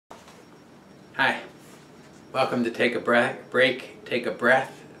Hi, welcome to Take a Break, Take a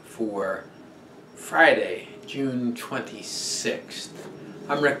Breath for Friday, June 26th.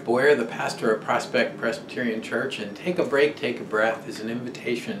 I'm Rick Boyer, the pastor of Prospect Presbyterian Church, and Take a Break, Take a Breath is an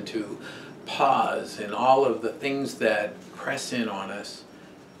invitation to pause in all of the things that press in on us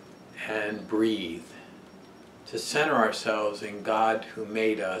and breathe, to center ourselves in God who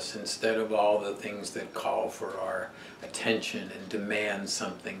made us instead of all the things that call for our attention and demand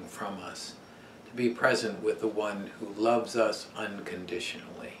something from us. To be present with the one who loves us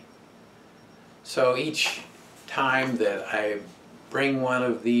unconditionally. So each time that I bring one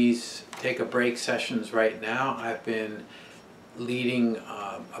of these take a break sessions right now, I've been leading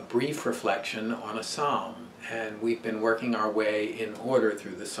a brief reflection on a psalm, and we've been working our way in order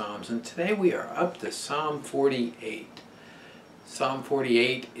through the Psalms, and today we are up to Psalm 48. Psalm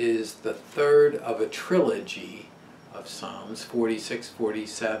 48 is the third of a trilogy of Psalms, 46,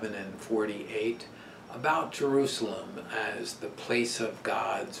 47, and 48, about Jerusalem as the place of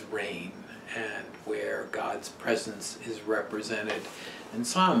God's reign and where God's presence is represented. And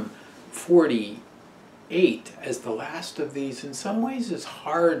Psalm 48, as the last of these, in some ways is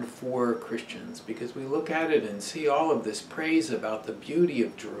hard for Christians because we look at it and see all of this praise about the beauty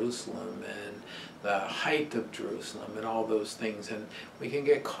of Jerusalem and the height of Jerusalem and all those things, and we can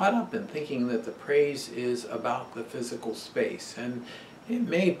get caught up in thinking that the praise is about the physical space, and it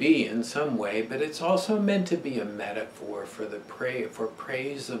may be in some way, but it's also meant to be a metaphor for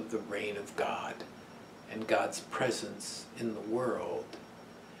praise of the reign of God and God's presence in the world.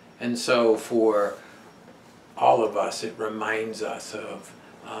 And so for all of us, it reminds us of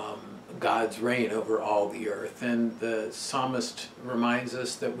God's reign over all the earth, and the psalmist reminds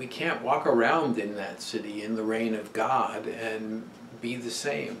us that we can't walk around in that city in the reign of God and be the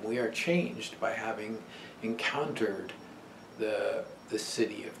same. We are changed by having encountered the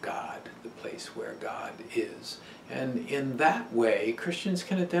city of God, the place where God is. And in that way, Christians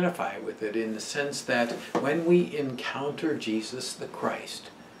can identify with it in the sense that when we encounter Jesus the Christ,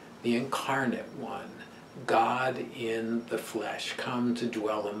 the incarnate one, God in the flesh, come to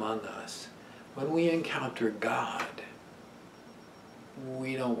dwell among us. When we encounter God,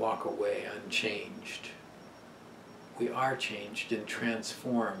 we don't walk away unchanged. We are changed and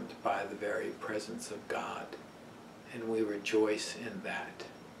transformed by the very presence of God, and we rejoice in that.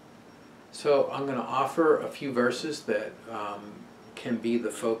 So I'm going to offer a few verses that can be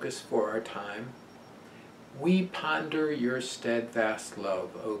the focus for our time. We ponder your steadfast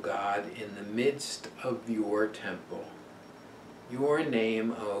love, O God, in the midst of your temple. Your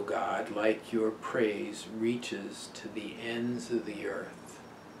name, O God, like your praise, reaches to the ends of the earth.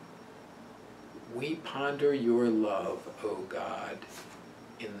 We ponder your love, O God,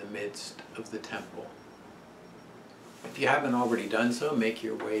 in the midst of the temple. If you haven't already done so, make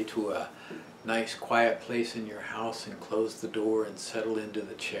your way to a nice quiet place in your house and close the door and settle into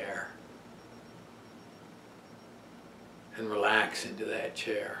the chair. And relax into that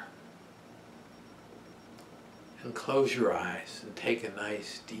chair. And close your eyes and take a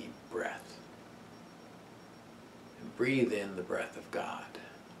nice deep breath. And breathe in the breath of God.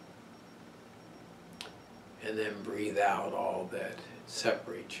 And then breathe out all that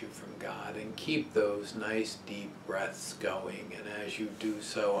separates you from God. And keep those nice deep breaths going. And as you do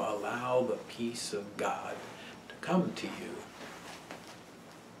so, allow the peace of God to come to you.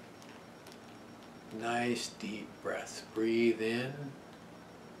 Nice deep breaths. Breathe in,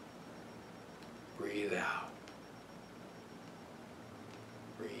 breathe out.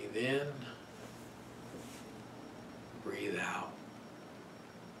 Breathe in, breathe out.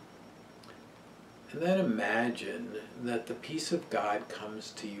 And then imagine that the peace of God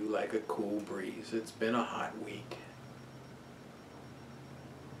comes to you like a cool breeze. It's been a hot week.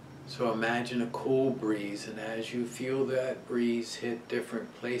 So imagine a cool breeze, and as you feel that breeze hit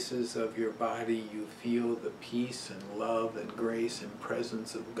different places of your body, you feel the peace and love and grace and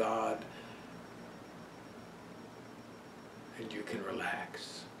presence of God, and you can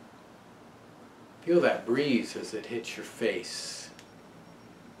relax. Feel that breeze as it hits your face,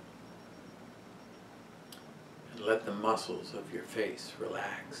 and let the muscles of your face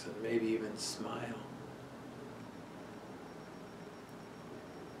relax, and maybe even smile.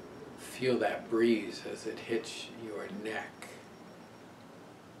 Feel that breeze as it hits your neck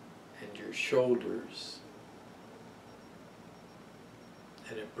and your shoulders,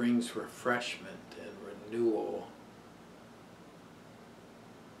 and it brings refreshment and renewal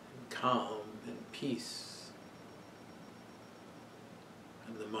and calm and peace,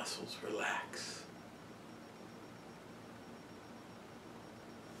 and the muscles relax.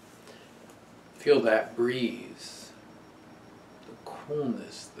 Feel that breeze, the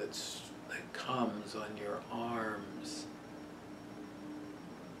coolness that's that comes on your arms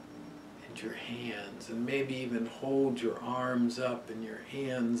and your hands, and maybe even hold your arms up and your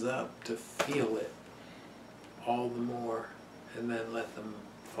hands up to feel it all the more, and then let them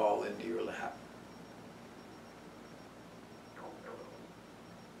fall into your lap.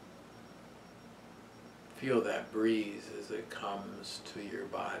 Feel that breeze as it comes to your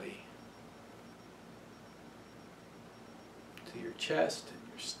body, to your chest and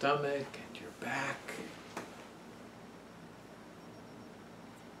your stomach and your back.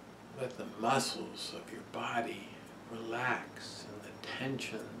 Let the muscles of your body relax and the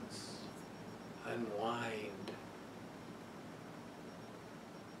tensions unwind.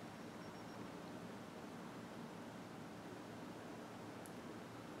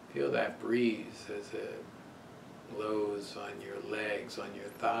 Feel that breeze as it blows on your legs, on your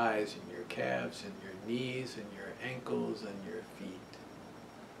thighs, and your calves, and your knees, and your ankles, and your feet.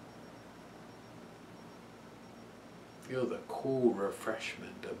 Feel the cool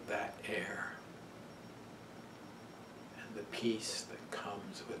refreshment of that air and the peace that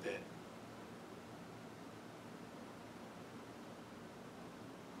comes with it.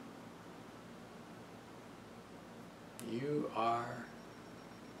 You are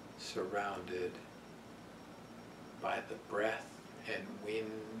surrounded by the breath and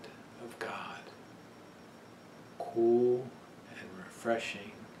wind of God, cool and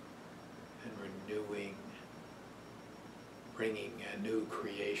refreshing and renewing, bringing a new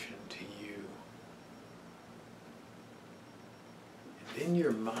creation to you. And in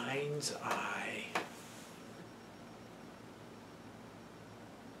your mind's eye,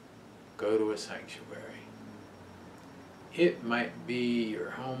 go to a sanctuary. It might be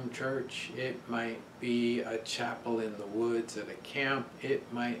your home church, it might be a chapel in the woods at a camp,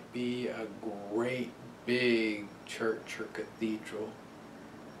 it might be a great big church or cathedral,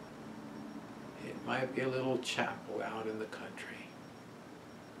 it might be a little chapel out in the country.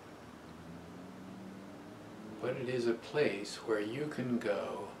 But it is a place where you can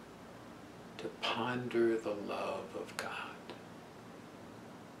go to ponder the love of God.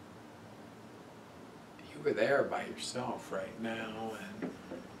 You are there by yourself right now, and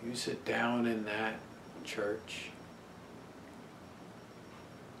you sit down in that church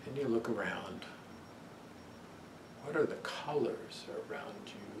and you look around. What are the colors around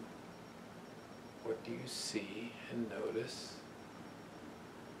you? What do you see and notice?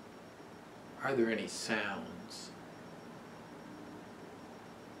 Are there any sounds?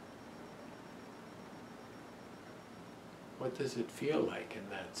 What does it feel like in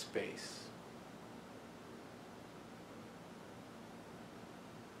that space?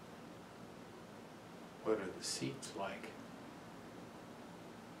 What are the seats like?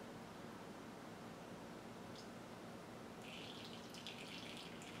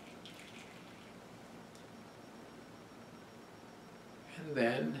 And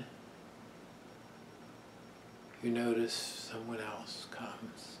then you notice someone else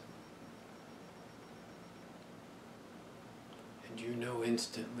comes. And you know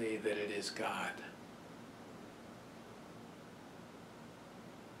instantly that it is God.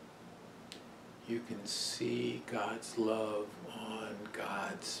 You can see God's love on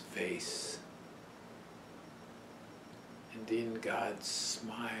God's face, and in God's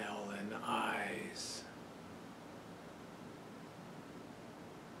smile and eyes.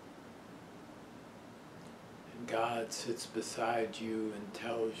 And God sits beside you and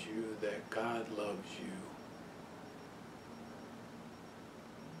tells you that God loves you.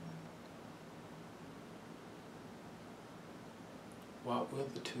 What will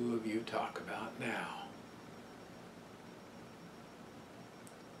the two of you talk about now?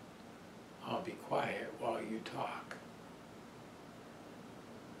 I'll be quiet while you talk.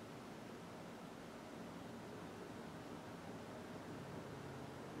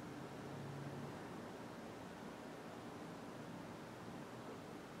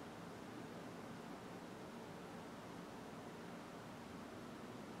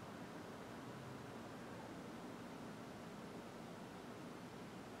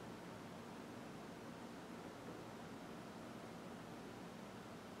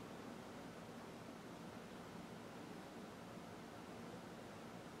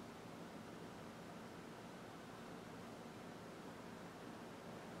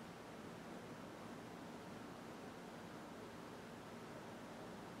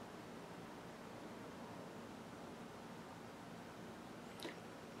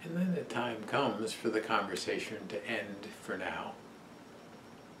 And then the time comes for the conversation to end for now.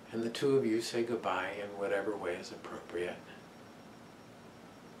 And the two of you say goodbye in whatever way is appropriate.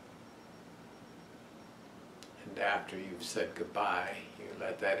 And after you've said goodbye, you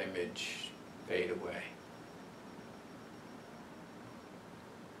let that image fade away.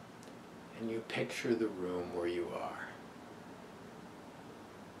 And you picture the room where you are.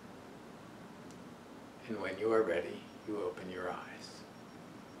 And when you are ready, you open your eyes.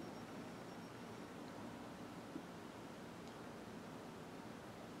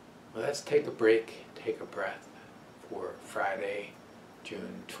 Well, let's take a break, take a breath for Friday,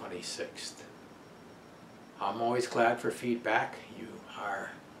 June 26th. I'm always glad for feedback. You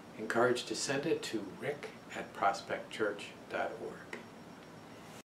are encouraged to send it to rick@prospectchurch.org.